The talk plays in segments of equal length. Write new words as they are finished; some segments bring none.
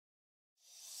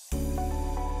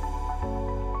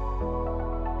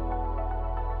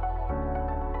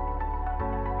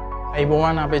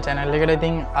අයිබෝවන් අපේ චැනල් එකට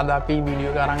ඉතින් අද අපි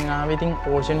වීඩියෝ කරන් ආවේ ඉතින්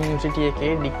ඕෂන් යුනිවර්සිටි එකේ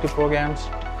ඩිග්‍රී ප්‍රෝග්‍රෑම්ස්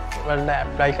වලට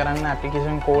ඇප්ලයි කරන්න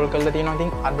ඇප්ලිකේෂන් කෝල් කරලා තියෙනවා.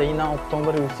 ඉතින් අද ඉඳන්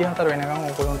ඔක්තෝබර් 24 වෙනකන්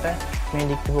ඔයගොල්ලන්ට මේ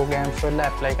ඩිග්‍රී ප්‍රෝග්‍රෑම්ස් වලට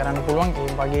ඇප්ලයි කරන්න පුළුවන්. ඒ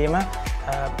වගේම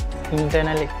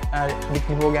ඉන්ටර්නල්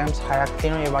ඩිග්‍රී ප්‍රෝග්‍රෑම්ස් 6ක්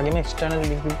තියෙනවා. ඒ වගේම එක්ස්ටර්නල්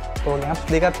ඩිග්‍රී ප්‍රෝග්‍රෑම්ස්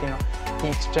 2ක් තියෙනවා.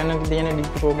 මේ එක්ස්ටර්නල් තියෙන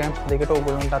ඩිග්‍රී ප්‍රෝග්‍රෑම්ස් දෙකට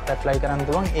ඔයගොල්ලන්ටත් ඇප්ලයි කරන්න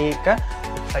පුළුවන්. ඒක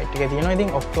වෙබ්සයිට් එකේ තියෙනවා. ඉතින්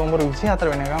ඔක්තෝබර්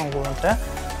 24 වෙනකන් ඔයගොල්ලන්ට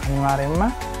අනිවාර්යයෙන්ම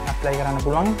ඇප්ලයි කරන්න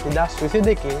පුළුවන්.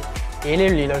 2022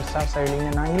 A-level ඊළඟ සයිඩින්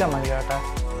නංගිලා මගට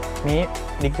මේ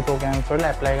ඩිග්‍රී ප්‍රෝග්‍රෑම්ස් වල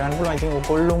ඇප්ලයි කරන්න පුළුවන්. ඉතින්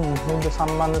ඔයගොල්ලෝ මුහුද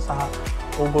සම්බන්ධ සහ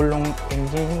ඔයගොල්ලෝ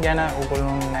එන්ජිනියරින් ගැන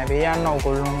ඔයගොල්ලෝ නැවේ යන්න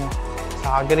ඔයගොල්ලෝ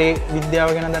සාගරයේ විද්‍යාව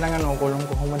ගැන දැනගන්න ඔයගොල්ලෝ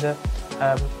කොහොමද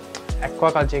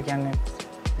ඇක්වා කල්චර් කියන්නේ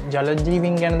ජල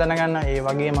ජීවීන් ගැන දැනගන්න. ඒ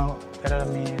වගේම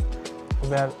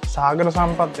මේ සාගර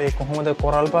සම්පත් ඒ කොහොමද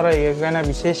කොරල් පර ඒ ගැන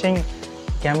විශේෂයෙන්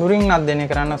කැමරින් අධ්‍යයනය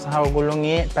කරන්න සහ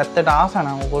ඔයගොල්ලෝගේ පැත්තට ආස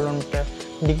නම් ඔයගොල්ලන්ට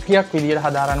ඩිග්‍රියක් විදියට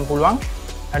හදාරන්න පුළුවන්.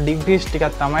 ඩිග්‍රීස්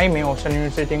ටිකක් තමයි මේ ඕෂන්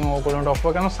යුනිවර්සිටි එකෙන් ඔයගොල්ලන්ට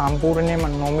ඔෆර් කරන සම්පූර්ණයෙන්ම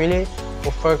නොමිලේ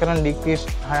ඔෆර් කරන ඩිග්‍රීස්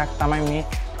 6ක් තමයි මේ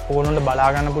ඔයගොල්ලන්ට බලා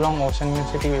ගන්න පුළුවන් ඕෂන්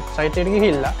යුනිවර්සිටි වෙබ්සයිට් එකට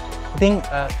ගිහිල්ලා. ඉතින්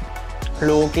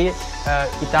ලෝකයේ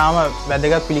ඊටාම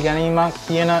වැදගත් පිළිගැනීමක්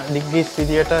තියෙන ඩිග්‍රීස්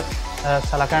විදියට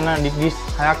සලකන ඩිග්‍රීස්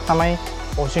 6ක් තමයි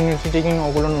ඕෂන් යුනිවර්සිටි එකෙන්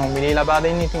ඔයගොල්ලන්ට නොමිලේ ලබා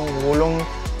දෙන්නේ. ඉතින් ඔයගොල්ලෝ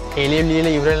A-level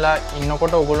ලියලා ඉවරලා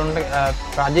ඉන්නකොට ඔයගොල්ලන්ට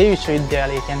රාජ්‍ය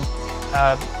විශ්වවිද්‍යාලය කියන්නේ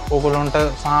ඔයගොල්ලන්ට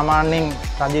සාමාන්‍යයෙන්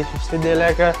රාජ්‍ය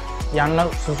විශ්වවිද්‍යාලයක යන්න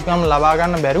සුසුකම් ලබා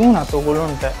ගන්න බැරි වුණත්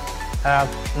ඔයගොල්ලන්ට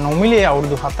නොමිලේ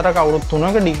අවුරුදු 4ක අවුරුදු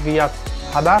 3ක ඩිග්‍රියක්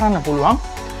හදාරන්න පුළුවන්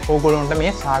ඔයගොල්ලන්ට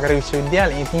මේ සාගර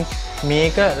විශ්වවිද්‍යාලය. ඉතින්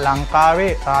මේක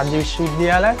ලංකාවේ රාජ්‍ය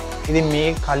විශ්වවිද්‍යාලය. ඉතින් මේ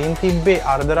කලින් තිබ්බේ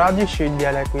අර්ධ රාජ්‍ය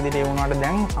විශ්වවිද්‍යාලයක් විදිහට ඒ වුණාට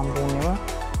දැන් සම්පූර්ණයෙන්ම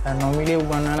නොමිලේ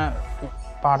උගන්වන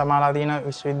පාඨමාලා තියෙන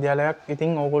විශ්වවිද්‍යාලයක්.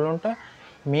 ඉතින් ඕගොල්ලොන්ට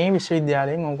මේ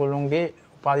විශ්වවිද්‍යාලයෙන් ඕගොල්ලොන්ගේ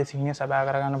උපාධි සිහිනය සබා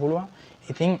කරගන්න පුළුවන්.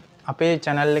 ඉතින් අපේ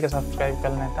channel එක subscribe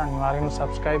කරලා නැත්නම් අනිවාර්යයෙන්ම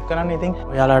subscribe කරන්න. ඉතින්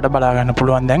ඔයාලට බලා ගන්න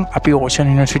පුළුවන් දැන් අපි Ocean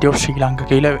University of Sri Lanka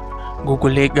කියලා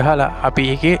Google එක ගහලා අපි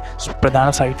ඒකේ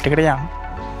ප්‍රධාන site එකට යමු.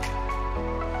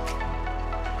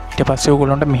 ඊට පස්සේ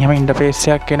ඕගොල්ලොන්ට මෙහෙම ඉන්ටර්ෆේස්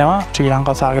එකක් එනවා ශ්‍රී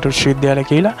ලංකා සාගර විශ්වවිද්‍යාලය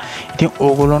කියලා. ඉතින්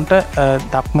ඕගොල්ලොන්ට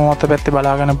දකුණු අත පැත්තේ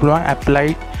බලා ගන්න පුළුවන් apply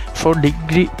for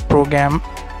degree program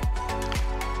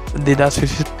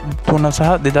 2023 සහ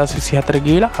 2024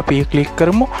 කියලා අපි ඒක ක්ලික්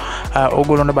කරමු.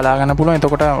 ඕගොල්ලොන්ට බලා ගන්න පුළුවන්.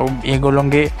 එතකොට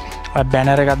ඒගොල්ලොන්ගේ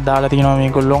බැනර් එකක් දාලා තියෙනවා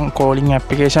මේගොල්ලොන් calling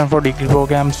application for degree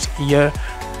programs year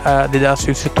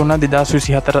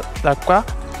 2023-2024 දක්වා.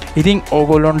 ඉතින්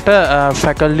ඕගොල්ලොන්ට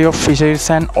Faculty of Fisheries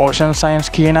and Ocean Science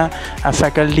කියන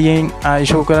ෆැකල්ටියෙන්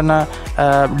ඉෂුව කරන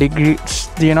ඩිග්‍රීස්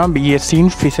තියෙනවා BSc in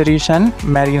Fisheries and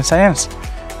Marine Science.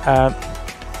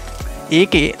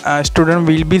 Student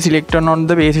will be selected on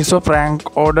the basis of rank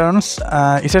orders,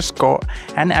 ISET score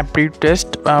and aptitude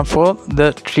test for the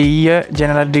 3-year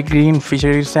general degree in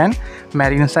Fisheries and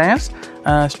Marine Science.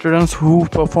 Students who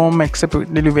perform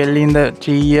exceptionally well in the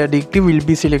 3-year degree will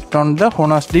be selected on the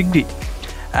honors degree.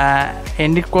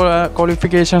 Ended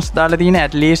qualifications දාලා තියෙන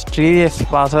at least 3 years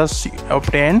passes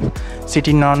obtained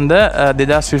sitting on the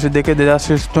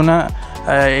 2022-2023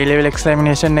 A-level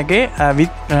examination එකේ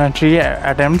with 3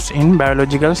 attempts in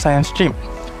biological science stream.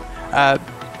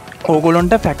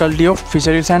 ඕගොල්ලොන්ට Faculty of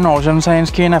Fisheries and Ocean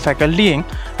Science කියන ෆැකල්ටියෙන්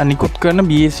නිකුත් කරන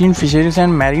BSc in Fisheries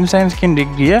and Marine Science කියන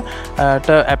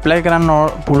ඩිග්‍රියට apply කරන්න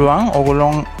පුළුවන්.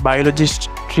 ඕගොල්ලොන් biology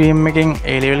stream එකෙන්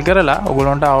A-level කරලා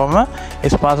ඕගොල්ලොන්ට අවම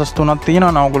ස්පාසස් 3ක්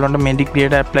තියෙනවා. ඕගොල්ලොන්ට මේ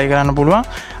ඩිග්‍රියට ඇප්ලයි කරන්න පුළුවන්.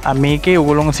 මේකේ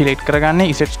ඕගොල්ලොන් සිලෙක්ට් කරගන්නේ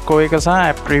ISET score එක සහ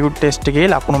aptitude test එකේ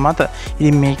ලකුණු මත.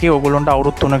 ඉතින් මේකේ ඕගොල්ලොන්ට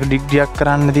අවුරුදු 3ක ඩිග්‍රියක්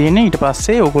කරන්න තියෙන්නේ. ඊට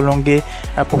පස්සේ ඕගොල්ලොන්ගේ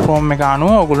perform එක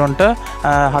අනුව ඕගොල්ලොන්ට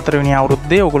 4 වෙනි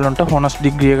අවුරුද්දේ ඕගොල්ලොන්ට honors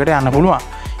degree එකට යන්න පුළුවන්.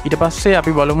 ඊට පස්සේ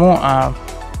අපි බලමු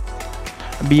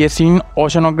BSc in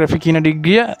Oceanography කියන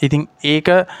ඩිග්‍රිය. ඉතින් ඒක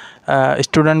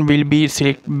student will be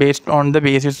select based on the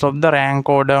basis of the rank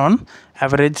order on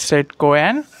average set score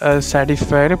and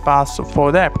satisfactory pass for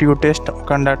the aptitude test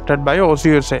conducted by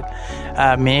OCSL.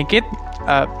 මේකෙත්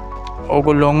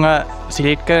ඕගොල්ලොන්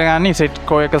සිලෙක්ට් කරගන්නේ set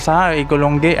score එක සහ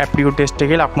ඒගොල්ලොන්ගේ aptitude test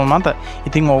එකේ ලකුණු මත.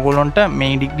 ඉතින් ඕගොල්ලොන්ට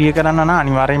මේ ඩිග්‍රිය කරන්න නම්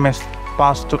අනිවාර්යයෙන්ම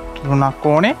පාස් 3ක්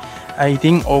ඕනේ.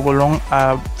 ඉතින් ඕගොල්ලොන්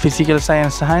physical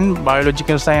science සහ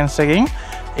biological science එකෙන්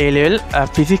A-level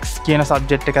physics කියන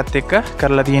සබ්ජෙක්ට් එකත් එක්ක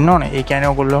කරලා තියෙන්න ඕනේ. ඒ කියන්නේ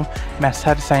ඔයගොල්ලෝ maths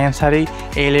හරි science හරි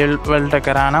A-level වලට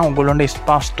කරා නම් ඔයගොල්ලොන්ට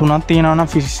ස්පාස් 3ක් තියෙනවා නම්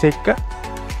physics එක්ක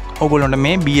ඔයගොල්ලොන්ට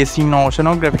මේ BSc in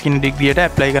Oceanography කියන ඩිග්‍රියට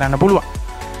ඇප්ලයි කරන්න පුළුවන්.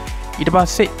 ඊට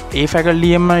පස්සේ ඒ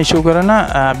ෆැකල්ටියෙම ඉෂුව කරන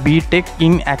BTech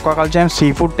in aquaculture and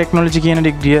seafood technology කියන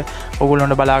ඩිග්‍රිය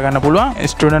ඔයගොල්ලන්ට බලා ගන්න පුළුවන්.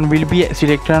 Student will be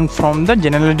selected from the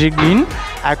general degree in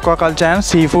aquaculture and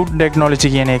seafood technology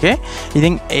කියන එකේ.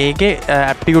 ඉතින් ඒකේ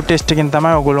aptitude test එකෙන්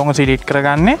තමයි ඔයගොල්ලෝම select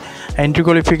කරගන්නේ. Entry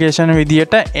qualification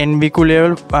විදියට NVQ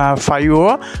level 5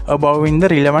 or above in the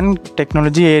relevant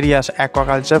technology areas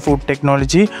aquaculture, food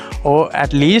technology or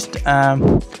at least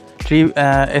 3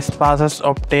 S passes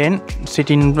obtained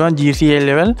sitting GCA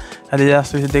level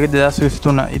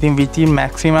 2022-2023. ඉතින් with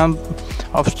maximum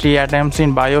of 3 attempts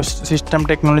in biosystem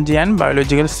technology and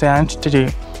biological science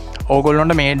degree.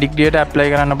 ඕගොල්ලොන්ට මේ ඩිග්‍රියට apply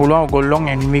කරන්න පුළුවන්. ඕගොල්ලොන්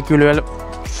NVQ level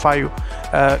 5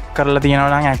 කරලා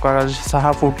තියෙනවා නම් aquaculture සහ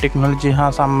food technology හා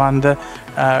සම්බන්ධ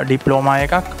ඩිප්ලෝමා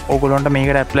එකක් ඕගොල්ලොන්ට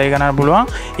මේකට ඇප්ලයි කරන්න පුළුවන්.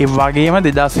 ඒ වගේම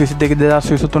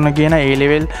 2022-2023 කියන A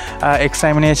level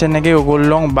examination එකේ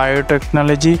ඕගොල්ලොන්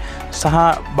biotechnology සහ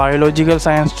biological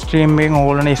science stream එකෙන්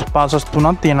ඕගොල්ලන්ට S passes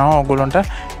 3ක් තියෙනවා. ඕගොල්ලොන්ට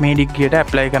මේ ඩිග්‍රියට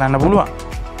ඇප්ලයි කරන්න පුළුවන්.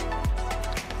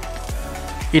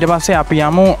 ඊට පස්සේ අපි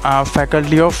යමු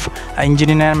faculty of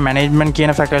engineering and management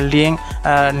කියන ෆැකල්ටියෙන්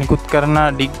නිකුත් කරන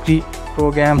ඩිග්‍රී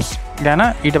programs ගැන.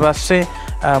 ඊට පස්සේ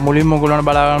මුලින්ම ඔයගොල්ලන්ට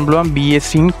බලා ගන්න පුළුවන් BS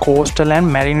in coastal and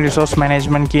marine resource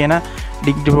management කියන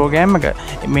ඩිග්‍රී ප්‍රෝග්‍රෑම් එක.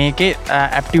 මේකේ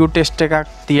aptitude test එකක්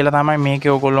තියලා තමයි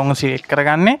මේකේ ඔයගොල්ලෝම select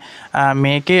කරගන්නේ.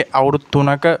 මේකේ අවුරුදු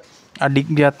 3ක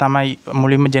ඩිග්‍රියක් තමයි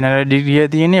මුලින්ම ජෙනරල් ඩිග්‍රිය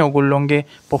තියෙන්නේ. ඔයගොල්ලොන්ගේ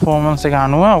performance එක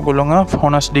අනුව ඔයගොල්ලොන්ව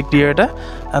honors ඩිග්‍රියට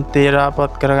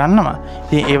තේරාපත් කරගන්නවා.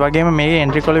 ඉතින් ඒ වගේම මේකේ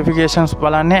entry qualifications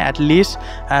බලන්නේ at least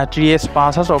 3 years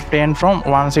passes obtained from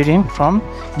one sitting from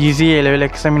GCA level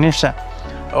examination.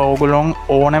 ඕගොල්ලොන්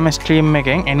ඕනෑම stream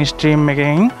එකෙන් any stream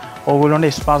එකෙන් ඕගොල්ලොන්ට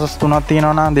S passes 3ක්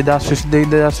තියෙනවා නම්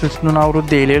 2022-2023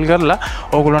 අවුරුද්දේ A level කරලා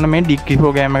ඕගොල්ලොන්ට මේ ඩිග්‍රී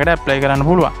ප්‍රෝග්‍රෑම් එකට ඇප්ලයි කරන්න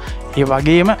පුළුවන්. ඒ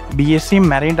වගේම BSc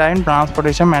Maritime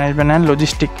Transportation Management and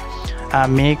Logistic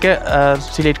මේක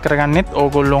සිලෙක්ට් කරගන්නෙත්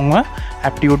ඕගොල්ලොන්ව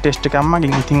aptitude test එකක්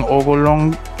මගින්. ඉතින්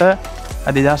ඕගොල්ලොන්ට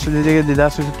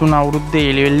 2022-2023 අවුරුද්දේ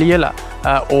A level ලියලා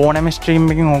ඕනෑම stream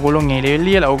එකකින් ඕගොල්ලොන් A level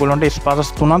ලියලා ඕගොල්ලොන්ට S passes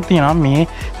 3ක් තියෙනවා. මේ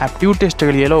aptitude test එක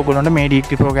ලියලා ඕගොල්ලොන්ට මේ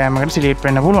degree program එකට select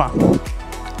වෙන්න පුළුවන්.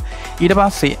 ඊට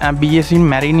පස්සේ BSc in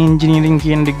Marine Engineering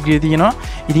කියන ඩිග්‍රිය තියෙනවා.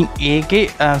 ඉතින් ඒකේ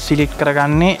සිලෙක්ට්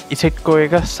කරගන්නේ ISETCO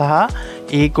එක සහ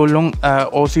ඒගොල්ලොන්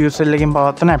OCUSL එකෙන්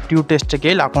පවත්වන aptitude test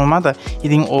එකේ ලකුණු මත.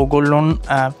 ඉතින් ඕගොල්ලොන්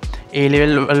A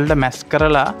level වලට මැස්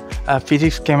කරලා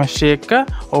physics chemistry එක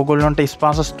ඕගොල්ලොන්ට S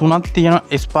passes 3ක් තියෙනවා.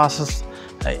 S passes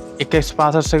එක S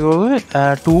passes එකේ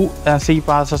 2 C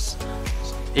passes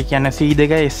ඒ කියන්නේ C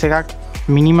දෙකයි S එකක්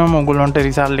මිනිමම් ඕගොල්ලොන්ට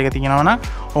රිසල්ට් එක තියෙනවා නම්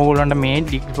ඕගොල්ලොන්ට මේ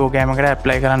ඩිග්‍රී ප්‍රෝග්‍රෑම් එකට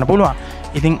ඇප්ලයි කරන්න පුළුවන්.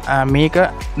 ඉතින් මේක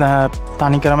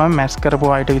තනිකරම මැස් කරපු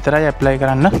අයට විතරයි ඇප්ලයි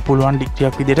කරන්න පුළුවන්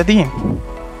ඩිග්‍රියක් විදිහට තියෙන්නේ.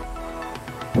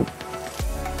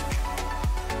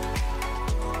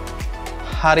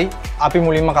 හරි, අපි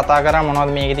මුලින්ම කතා කරා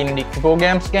මොනවද මේකේ තියෙන ඩිග්‍රී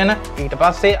ප්‍රෝග්‍රෑම්ස් ගැන. ඊට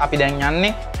පස්සේ අපි දැන්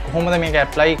යන්නේ කොහොමද මේක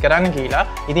ඇප්ලයි කරන්න කියලා.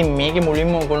 ඉතින් මේකේ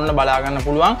මුලින්ම ඔයගොල්ලන්ට බලා ගන්න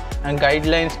පුළුවන්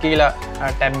ගයිඩ්ලයින්ස් කියලා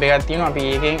ටැබ් එකක් තියෙනවා. අපි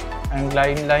ඒකෙන්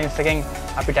ගයිඩ්ලයින්ස් එකෙන්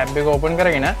අපි ටැබ් එක ඕපන්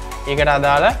කරගෙන ඒකට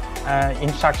අදාළ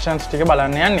ඉන්ස්ට්‍රක්ෂන්ස් ටික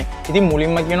බලන්න යන්නේ. ඉතින්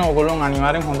මුලින්ම කියන ඔයගොල්ලෝ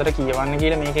අනිවාර්යෙන් හොඳට කියවන්න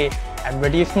කියලා මේකේ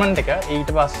ඇඩ්වර්ටයිස්මන්ට් එක. ඊට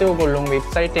පස්සේ ඔයගොල්ලෝ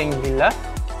වෙබ්සයිට් එකෙන් ගිහිල්ලා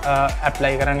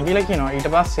ඇප්ලයි කරන්න කියලා කියනවා. ඊට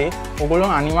පස්සේ ඔයගොල්ලෝ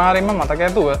අනිවාර්යෙන්ම මතක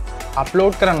ඇතුව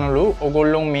අප්ලෝඩ් කරන්නලු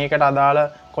ඔයගොල්ලෝ මේකට අදාළ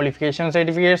ක්වොලිෆිකේෂන්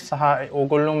සර්ටිෆිකේට් සහ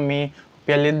ඔයගොල්ලෝ මේ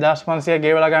 ₹1500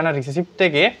 ගෙවලා ගන්න රිසිප්ට්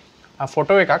එකේ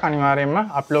ෆොටෝ එකක් අනිවාර්යෙන්ම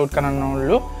අප්ලෝඩ් කරන්න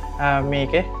ඕනලු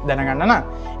මේකේ දැනගන්න නම්.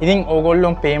 ඉතින්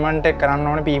ඕගොල්ලොන් පේමන්ට් එක කරන්න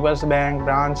ඕනේ People's Bank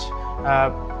branch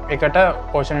එකට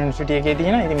Ocean University එකේ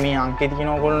තියෙන. ඉතින් මේ අංකේ තියෙන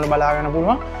ඕගොල්ලොන්ට බලා ගන්න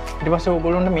පුළුවන්. ඊට පස්සේ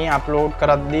ඕගොල්ලොන්ට මේ අප්ලෝඩ්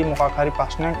කරද්දී මොකක් හරි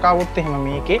ප්‍රශ්නයක් ආවොත් එහෙම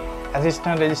මේකේ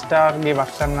assistant registrar ගේ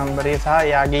WhatsApp number එක සහ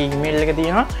එයාගේ email එක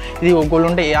තියෙනවා. ඉතින්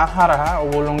ඕගොල්ලොන්ට එයා හරහා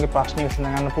ඕගොල්ලොන්ගේ ප්‍රශ්න විසඳ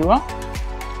ගන්න පුළුවන්.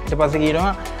 ඊට පස්සේ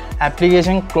කියනවා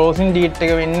application closing date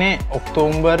එක වෙන්නේ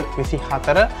ඔක්තෝබර්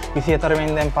 24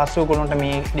 වෙනිදාන් පස්සේ ඔයගොල්ලන්ට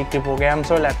මේ degree programs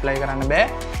වල apply කරන්න බෑ.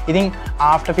 ඉතින්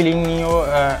after filling your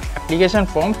application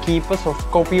form, keep a soft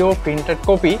copy or printed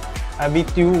copy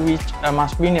with you which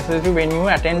must be necessary when you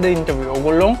attend the interview.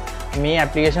 ඔයගොල්ලෝ මේ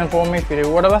application form එක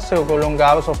පිරුවට පස්සේ ඔයගොල්ලෝ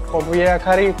ගාව soft copy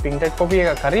එකක් හරි printed copy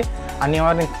එකක් හරි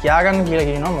අනිවාර්යෙන් තියාගන්න කියලා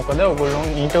කියනවා. මොකද ඔයගොල්ලෝ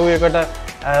interview එකට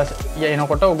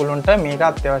එනකොට ඔයගොල්ලන්ට මේක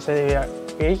අත්‍යවශ්‍ය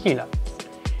වෙයි කියලා.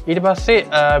 ඊට පස්සේ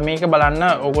මේක බලන්න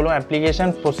ඔයගොල්ලෝ application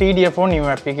procedure for new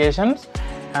applications.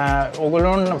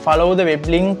 ඔයගොල්ලෝ follow the web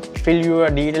link, fill your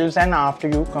details and after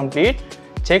you complete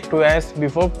check twice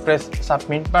before press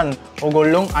submit button.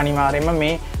 ඔයගොල්ලෝ අනිවාර්යයෙන්ම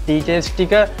මේ details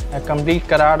ටික complete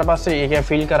කරාට පස්සේ ඒක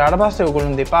fill කරාට පස්සේ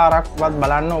ඔයගොල්ලෝ දෙපාරක්වත්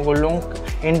බලන්න ඔයගොල්ලෝ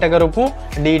enter කරපු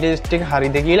details ටික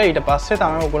හරිද කියලා. ඊට පස්සේ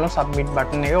තමයි ඔයගොල්ලෝ submit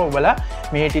button එක ඔබලා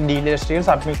මේ details ටික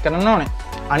submit කරන්න ඕනේ.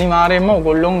 අනිවාර්යයෙන්ම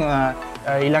ඔයගොල්ලෝ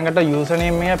ඊළඟට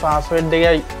යුසර්නේම් එක පාස්වර්ඩ්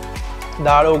එකයි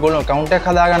දාලා ඕගොල්ලෝ account එකක්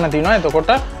හදාගන්න තියෙනවා.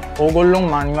 එතකොට ඕගොල්ලෝ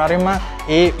අනිවාර්යයෙන්ම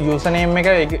ඒ යුසර්නේම් එක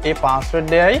ඒ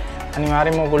පාස්වර්ඩ් එකයි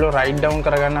අනිවාර්යයෙන්ම ඕගොල්ලෝ රයිට් ඩවුන්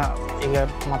කරගන්න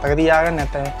ඒක මතක තියාගන්න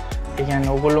නැත්නම් ඒ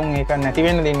කියන්නේ ඕගොල්ලෝ ඒක නැති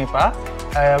වෙන්න දෙන්න එපා.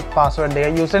 පාස්වර්ඩ්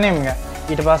එක යුසර්නේම් එක.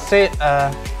 ඊට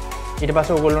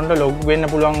පස්සේ ඕගොල්ලොන්ට ලොග් වෙන්න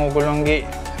පුළුවන් ඕගොල්ලොන්ගේ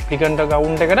applicant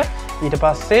account එකට. ඊට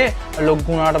පස්සේ ලොග්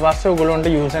වුණාට පස්සේ ඕගොල්ලොන්ට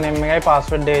යුසර්නේම් එකයි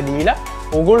පාස්වර්ඩ් එක දීලා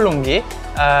ඕගොල්ලොන්ගේ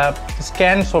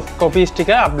ස්කෑන් soft copies ටික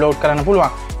අප්ලෝඩ් කරන්න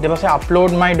පුළුවන්. ඊට පස්සේ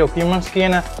upload my documents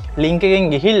කියන link එකෙන්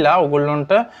ගිහිල්ලා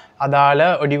ඕගොල්ලොන්ට අදාළ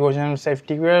education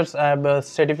certificates, birth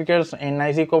certificates,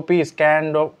 NIC copy,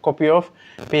 scanned copy of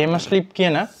payment slip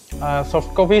කියන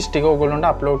soft copies ටික ඕගොල්ලොන්ට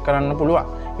අප්ලෝඩ් කරන්න පුළුවන්.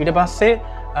 ඊට පස්සේ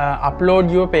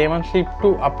upload your payment slip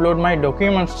to upload my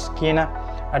documents කියන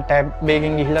tab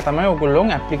එකකින් ගිහිල්ලා තමයි ඕගොල්ලෝ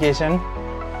application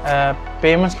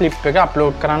payment slip එක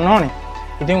upload කරන්න ඕනේ.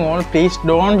 ඉතින් all please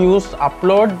don't use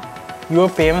upload your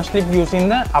payment slip using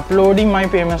the uploading my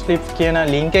payment slip කියන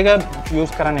link එක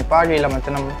use කරන්න එපා කියලා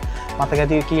මෙතන මතක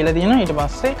ඇති කියලා තියෙනවා. ඊට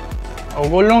පස්සේ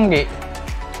ඕගොල්ලෝගේ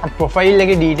profile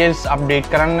එකේ details update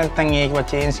කරන්න නැත්නම් ඒක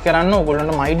change කරන්න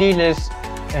ඕගොල්ලන්ට my details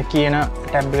කියන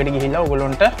tab එකට ගිහිල්ලා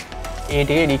ඕගොල්ලන්ට ඒ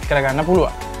ටික edit කරගන්න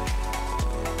පුළුවන්.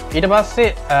 ඊට පස්සේ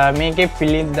මේකේ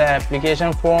fill in the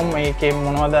application form ඒකේ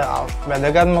මොනවද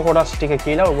වැදගත්ම කොටස් ටික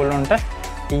කියලා ඕගොල්ලන්ට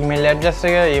email address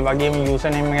එක ඒ වගේම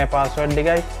username එකයි password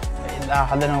එකයි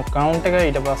හදන account එක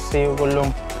ඊට පස්සේ ඕගොල්ලෝ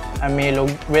මේ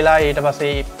log වෙලා ඊට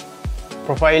පස්සේ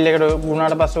profile එකට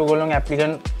ගුණාට පස්සේ ඕගොල්ලෝගේ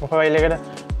applicant profile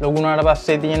එකට log වුණාට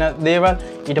පස්සේ තියෙන දේවල්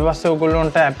ඊට පස්සේ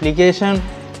ඕගොල්ලන්ට application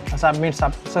submit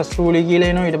successfully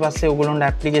කියලා එනවා. ඊට පස්සේ ඕගොල්ලන්ට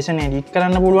application edit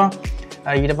කරන්න පුළුවන්.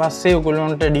 ඊට පස්සේ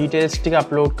ඔයගොල්ලන්ට details ටික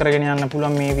upload කරගෙන යන්න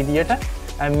පුළුවන් මේ විදියට.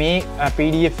 මේ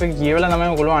PDF එක කියවලා තමයි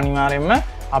ඔයගොල්ලෝ අනිවාර්යයෙන්ම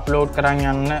upload කරන්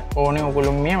යන්න ඕනේ.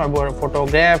 ඔයගොල්ලෝ මේ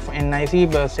photograph, NIC,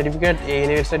 birth certificate,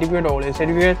 A-level certificate, O-level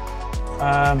certificate,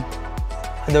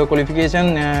 the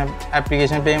qualification,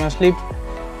 application payment slip,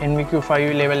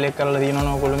 NVQ5 level එක කරලා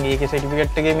තියෙනවා ඔයගොල්ලෝගේ ඒකේ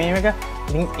certificate එකේ මේ එක.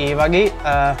 ඉතින් ඒ වගේ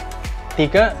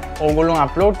ටික ඔයගොල්ලෝ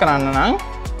upload කරන්න නම්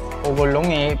ඔයගොල්ලෝ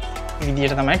මේ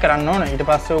විදියට තමයි කරන්න ඕන. ඊට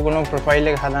පස්සේ ඔයගොල්ලෝ ප්‍රොෆයිල්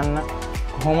එක හදන්න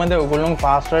කොහොමද ඔයගොල්ලෝ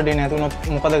පාස්වර්ඩ් එක නැතුනොත්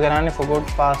මොකද කරන්නේ? forgot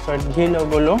password ගිහලා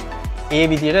ඔයගොල්ලෝ ඒ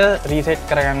විදියට රීසෙට්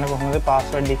කරගන්න කොහොමද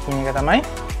පාස්වර්ඩ් එක කියන එක තමයි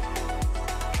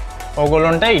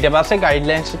ඔයගොල්ලන්ට ඊට පස්සේ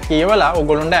ගයිඩ්ලයින්ස් කියවලා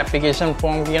ඔයගොල්ලන්ට ඇප්ලිකේෂන්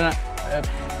ෆෝම් කියන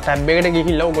ටැබ් එකට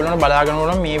ගිහිල්ලා ඔයගොල්ලන්ට බලා ගන්න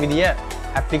ඕන මේ විදිය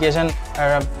ඇප්ලිකේෂන්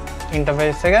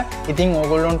interface එක. ඉතින්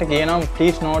ඔයගොල්ලන්ට කියනවා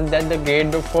please note that the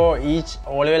grade for each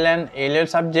O level and A level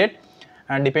subject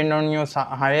depend on your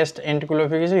highest entry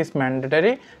qualification is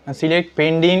mandatory. Select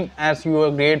pending as your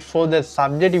grade for the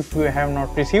subject if you have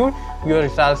not received your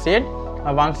results yet.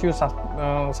 Once you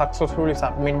successfully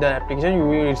submit the application, you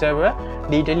will receive a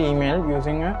detailed email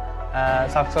using a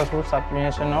successful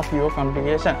submission of your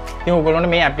application. ඉතින්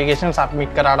ඔයගොල්ලන්ට මේ application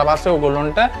submit කරාට පස්සේ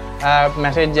ඔයගොල්ලන්ට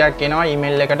message එකක් එනවා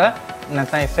email එකට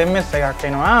නැත්නම් SMS එකක්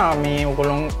එනවා මේ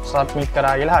ඔයගොල්ලෝ submit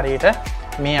කරා කියලා හරියට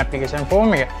මේ application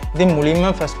form එක. ඉතින්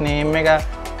මුලින්ම first name එක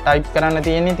type කරන්න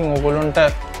තියෙන්නේ. ඉතින් ඔයගොල්ලන්ට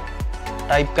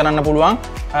type කරන්න පුළුවන්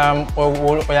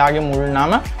ඔයාගේ මුල්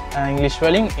නම English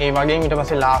වලින් ඒ වගේම ඊට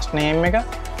පස්සේ last name එක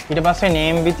ඊට පස්සේ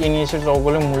name with initials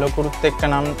ඔයගොල්ලෝ මුල කුරුත් එක්ක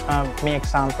නම් මේ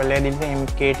example එක දෙන්න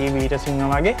MKT වීරසිංහ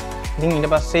වගේ. ඉතින් ඊට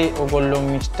පස්සේ ඔයගොල්ලෝ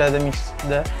Mr. ද Miss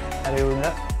ද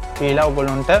හරියට කියලා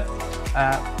ඔයගොල්ලන්ට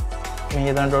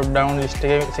මේ දන drop down list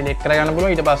එක select කරගන්න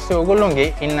පුළුවන්. ඊට පස්සේ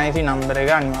ඔයගොල්ලෝගේ NIC number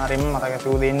එක අනිවාර්යයෙන්ම මතක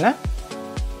තියු දෙන්න.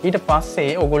 ඊට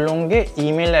පස්සේ ඔයගොල්ලෝගේ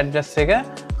email address එක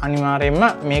අනිවාර්යයෙන්ම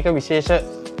මේක විශේෂ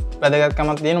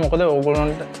වැදගත්කමක් තියෙන. මොකද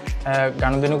ඔයගොල්ලන්ට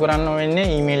ගනුදෙනු කරන්න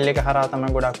වෙන්නේ email එක හරහා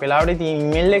තමයි ගොඩක් වෙලාවට. ඉතින්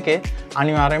email එකේ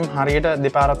අනිවාර්යයෙන්ම හරියට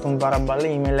දෙපාරක් තුන් පාරක්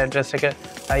බලලා email address එක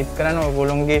type කරන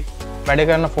ඔයගොල්ලෝගේ වැඩ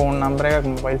කරන phone number එකක්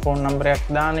mobile phone number එකක්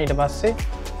දාන්න. ඊට පස්සේ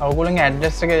ඔයගොල්ලෝගේ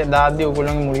address එක දාද්දී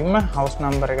ඔයගොල්ලෝගේ මුලින්ම house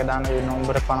number එක දාන්න. ඒ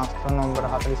නම්බර 53 නම්බර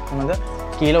 43ද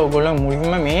කියලා ඔයගොල්ලෝ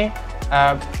මුලින්ම මේ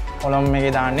column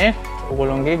එකේ දාන්නේ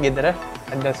ඔයගොල්ලෝගේ ගෙදර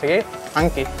address එකේ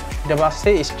අංකය. ඊට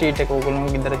පස්සේ street එක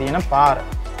ඔයගොල්ලෝගේ ගෙදර තියෙන පාර.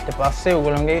 ඊට පස්සේ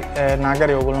ඔයගොල්ලෝගේ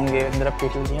නගරය ඔයගොල්ලෝගේ ගෙදර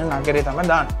පිටු තියෙන නගරය තමයි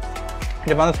දාන්නේ.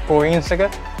 ඊට පස්සේ province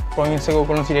එක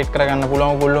ඔයගොල්ලෝ select කරගන්න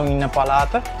පුළුවන් ඔයගොල්ලෝ ඉන්න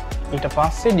පළාත. ඊට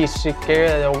පස්සේ district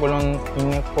එක ඔයගොල්ලෝ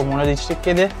ඉන්නේ මොන district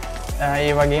එකේද?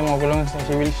 ඒ වගේම ඔයගොල්ලෝ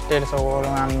civil status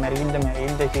ඔයගොල්ලෝ unmarried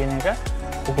married කියන එක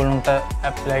ඔයගොල්ලන්ට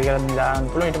apply කරලා දාන්න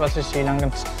පුළුවන්. ඊට පස්සේ ශ්‍රී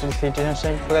ලංකන්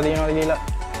citizenship එක දිනවද කියලා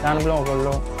දාන්න පුළුවන්.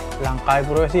 ඔයගොල්ලෝ ලංකාවේ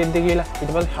පුරවැසියෙක්ද කියලා.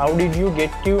 ඊට පස්සේ how did you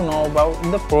get to know about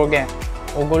the program?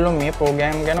 ඔයගොල්ලෝ මේ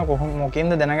ප්‍රෝග්‍රෑම් ගැන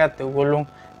මොකෙන්ද දැනගත්තේ? ඔයගොල්ලෝ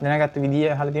දැනගත්ත විදිය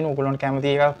අහලා තියෙන ඔයගොල්ලන්ට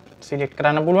කැමති එකක් සිලෙක්ට්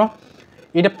කරන්න පුළුවන්.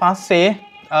 ඊට පස්සේ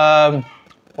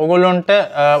ඔයගොල්ලන්ට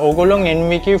ඔයගොල්ලෝ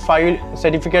NVQ5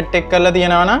 සර්ටිෆිකේට් එක කරලා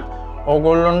තියෙනවා නම්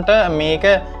ඕගොල්ලොන්ට මේක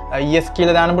yes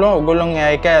කියලා දාන්න පුළුවන්. ඕගොල්ලොන්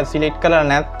ඒක සිලෙක්ට් කරලා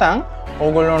නැත්නම්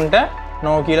ඕගොල්ලොන්ට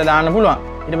no කියලා දාන්න පුළුවන්.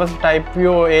 ඊට පස්සේ type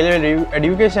your A level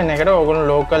education එකට ඕගොල්ලෝ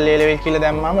local A level කියලා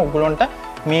දැම්මම ඕගොල්ලොන්ට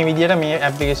මේ විදියට මේ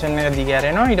application එක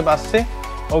දිගහැරෙනවා. ඊට පස්සේ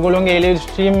ඕගොල්ලොන්ගේ A level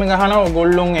stream එක අහනවා.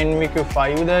 ඕගොල්ලොන් NVQ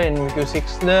 5 ද NVQ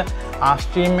 6 ද ආ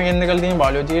stream එකෙන්ද කරලා තියෙන්නේ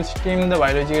biology stream ද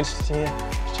biology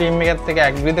stream එකත් එක්ක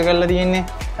agree ද කරලා තියෙන්නේ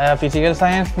physical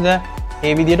science ද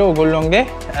ඒ විදියට ඕගොල්ලොන්ගේ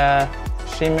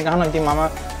stream එක අහනවා. ඉතින් මම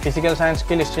physical science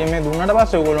කියලා stream එක දුන්නාට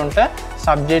පස්සේ ඕගොල්ලොන්ට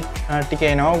subject ටික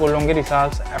එනවා. ඕගොල්ලොන්ගේ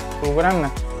results approve කරන්න.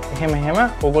 එහෙම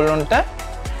ඕගොල්ලොන්ට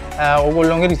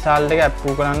ඕගොල්ලොන්ගේ result එක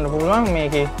approve කරන්න පුළුවන්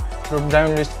මේකේ drop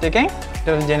down list එකෙන්.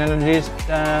 general list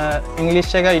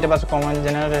English එක ඊට පස්සේ common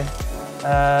general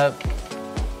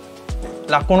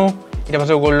ලකුණු ඊට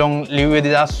පස්සේ ඕගොල්ලොන් ලිව්වේ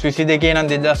 2022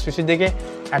 නම් 2022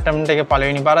 attempt එක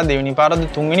පළවෙනි පාර දෙවෙනි පාර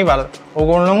තුන්වෙනි පාර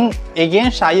ඕගොල්ලොන් ඒකෙන්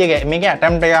shy එක මේකේ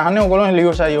attempt එක අහන්නේ ඕගොල්ලොන්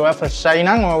ලියෝ shy ඔය first shy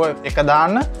නම් ඔය එක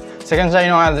දාන්න second shy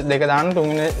නම් ඔය දෙක දාන්න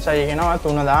තුන්වෙනි shy එක නම් ඔය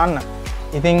තුන දාන්න.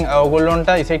 ඉතින්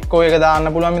ඕගොල්ලොන්ට ඉසෙට් කෝ එක දාන්න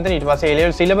පුළුවන් මෙතන. ඊට පස්සේ A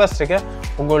level syllabus එක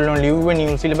ඕගොල්ලොන් ලිව්වේ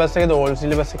new syllabus එකද old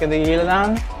syllabus එකද කියලා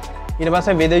දාන්න. ඊට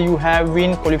පස්සේ whether you have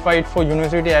been qualified for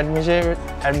university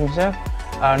admission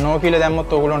no කියලා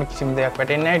දැම්මොත් ඕගොල්ලොන්ට කිසිම දෙයක්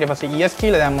වැටෙන්නේ නැහැ. ඊට පස්සේ yes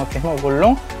කියලා දැම්මොත් එහෙම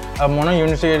ඕගොල්ලොන් මොන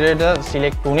university එකට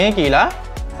select උනේ කියලා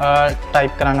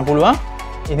type කරන්න පුළුවන්.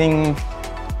 ඉතින්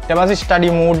ඊට පස්සේ study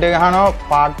mood එක අහනවා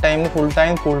part time full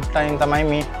time තමයි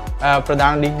මේ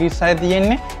ප්‍රධාන degrees අය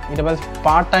තියෙන්නේ. ඊට පස්සේ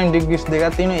part time degrees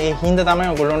දෙකක් තියෙනවා. ඒ හින්දා තමයි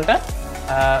ඕගොල්ලොන්ට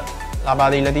ලබා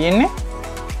දීලා තියෙන්නේ.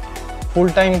 full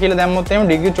time කියලා දැම්මොත් එහෙම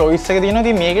degree choice එක තියෙනවා.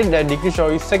 ඉතින් මේකේ degree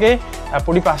choice එකේ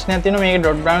පොඩි ප්‍රශ්නයක් තියෙනවා. මේකේ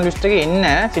drop down list එකේ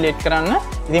එන්නේ select කරන්න.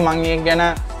 ඉතින් මම ඒක ගැන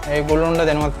ඒගොල්ලොන්ට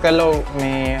දැනුවත් කරලා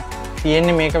මේ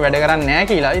තියෙන්නේ මේක වැඩ කරන්නේ නැහැ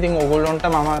කියලා. ඉතින් ඕගොල්ලොන්ට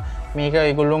මම මේක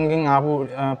ඒගොල්ලොන්ගෙන් ආපු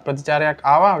ප්‍රතිචාරයක්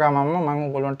ආවා ගමන්ම මම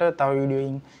ඕගොල්ලොන්ට තව වීඩියෝ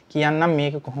එකකින් කියන්නම්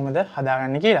මේක කොහොමද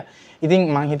හදාගන්නේ කියලා. ඉතින්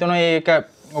මම හිතනවා මේක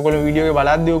ඕගොල්ලෝ වීඩියෝ එක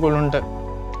බලද්දී ඕගොල්ලොන්ට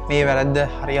මේ වැරද්ද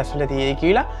හරි අසල තියෙයි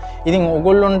කියලා. ඉතින්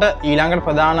ඕගොල්ලොන්ට ඊළඟට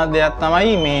ප්‍රධාන දෙයක්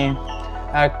තමයි මේ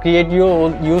create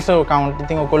your user account.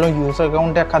 ඉතින් ඕගොල්ලෝ user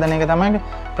account එකක් හදන එක තමයි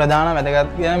ප්‍රධාන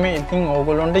වැදගත් මේ. ඉතින්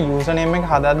ඕගොල්ලොන්ට user name එක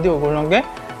හදද්දී ඕගොල්ලොන්ගේ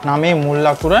නමේ මුල්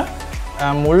අකුර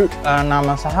මුල් නම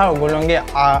සහ ඕගොල්ලොන්ගේ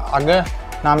අග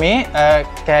නමේ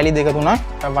කෑලි දෙක තුනක්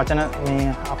වචන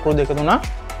මේ අකුරු දෙක තුනක්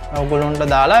ඕගොල්ලොන්ට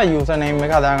දාලා user name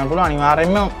එක හදාගන්න පුළුවන්.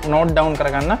 අනිවාර්යයෙන්ම note down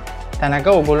කරගන්න තැනක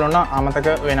ඕගොල්ලොන්ට අමතක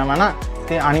වෙනවනම්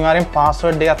ඉතින් අනිවාර්යෙන්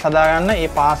password එකක් හදාගන්න. ඒ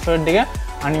password එක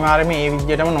අනිවාර්යයෙන්ම මේ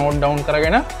විදිහටම note down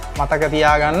කරගෙන මතක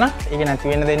තියාගන්න. ඒක නැති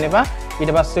වෙන්න දෙන්න එපා.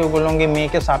 ඊට පස්සේ ඕගොල්ලොන්ගේ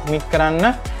මේක submit කරන්න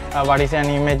what is an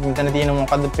image මෙතන තියෙන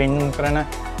මොකද්ද පෙන්වන්න කරන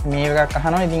මේ එකක්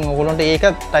අහනවා. ඉතින් ඕගොල්ලොන්ට ඒක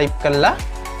type කරලා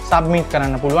submit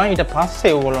කරන්න පුළුවන්. ඊට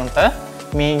පස්සේ ඕගොල්ලොන්ට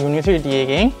මේ university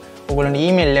එකෙන් ඕගොල්ලන්ට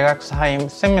email එකක් සහ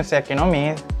SMS එකක් එනවා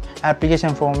මේ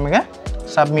application form එක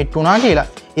submit වුණා කියලා.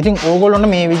 ඉතින් ඕගොල්ලොන්ට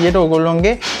මේ විදිහට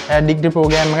ඕගොල්ලොන්ගේ degree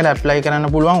program එකට apply කරන්න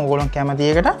පුළුවන් ඕගොල්ලොන්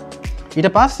කැමති එකට. ඊට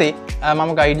පස්සේ මම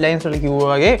guidelines වල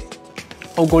කිව්වා වගේ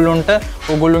ඕගොල්ලොන්ට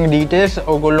ඕගොල්ලොන්ගේ details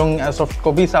ඕගොල්ලොන් soft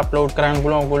copies upload කරන්න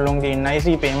පුළුවන්. ඕගොල්ලොන්ගේ NIC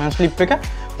payment slip එක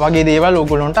වගේ දේවල්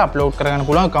ඕගොල්ලොන්ට upload කරගන්න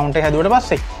පුළුවන් account එක හැදුවට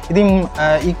පස්සේ. ඉතින්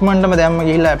ඉක්මනටම දැම්ම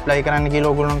ගිහිල්ලා apply කරන්න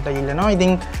කියලා ඕගොල්ලොන්ට ඉල්ලනවා.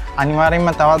 ඉතින්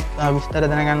අනිවාර්යයෙන්ම තවත් විස්තර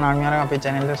දැනගන්න අනිවාර්යයෙන් අපේ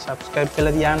channel එක subscribe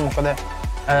කරලා තියාගන්න. මොකද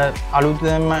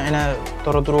අලුතෙන්ම එන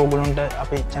තොරතුරු ඕගොල්ලොන්ට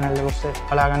අපේ channel එක ඔස්සේ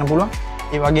බලා ගන්න පුළුවන්.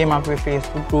 ඒ වගේම අපේ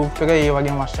Facebook group එක, ඒ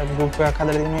වගේම WhatsApp group එකක්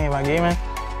හදලා තියෙනවා. ඒ වගේම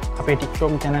අපේ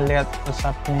TikTok channel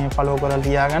එකත් මේ follow කරලා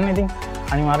තියාගන්න. ඉතින්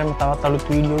අනිවාර්යයෙන්ම තවත් අලුත්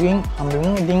වීඩියෝ එකකින්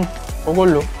හම්බෙමු. ඉතින්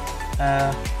ඔයගොල්ලෝ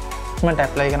මට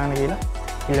apply කරන්න කියලා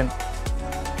ඉල්ලනවා.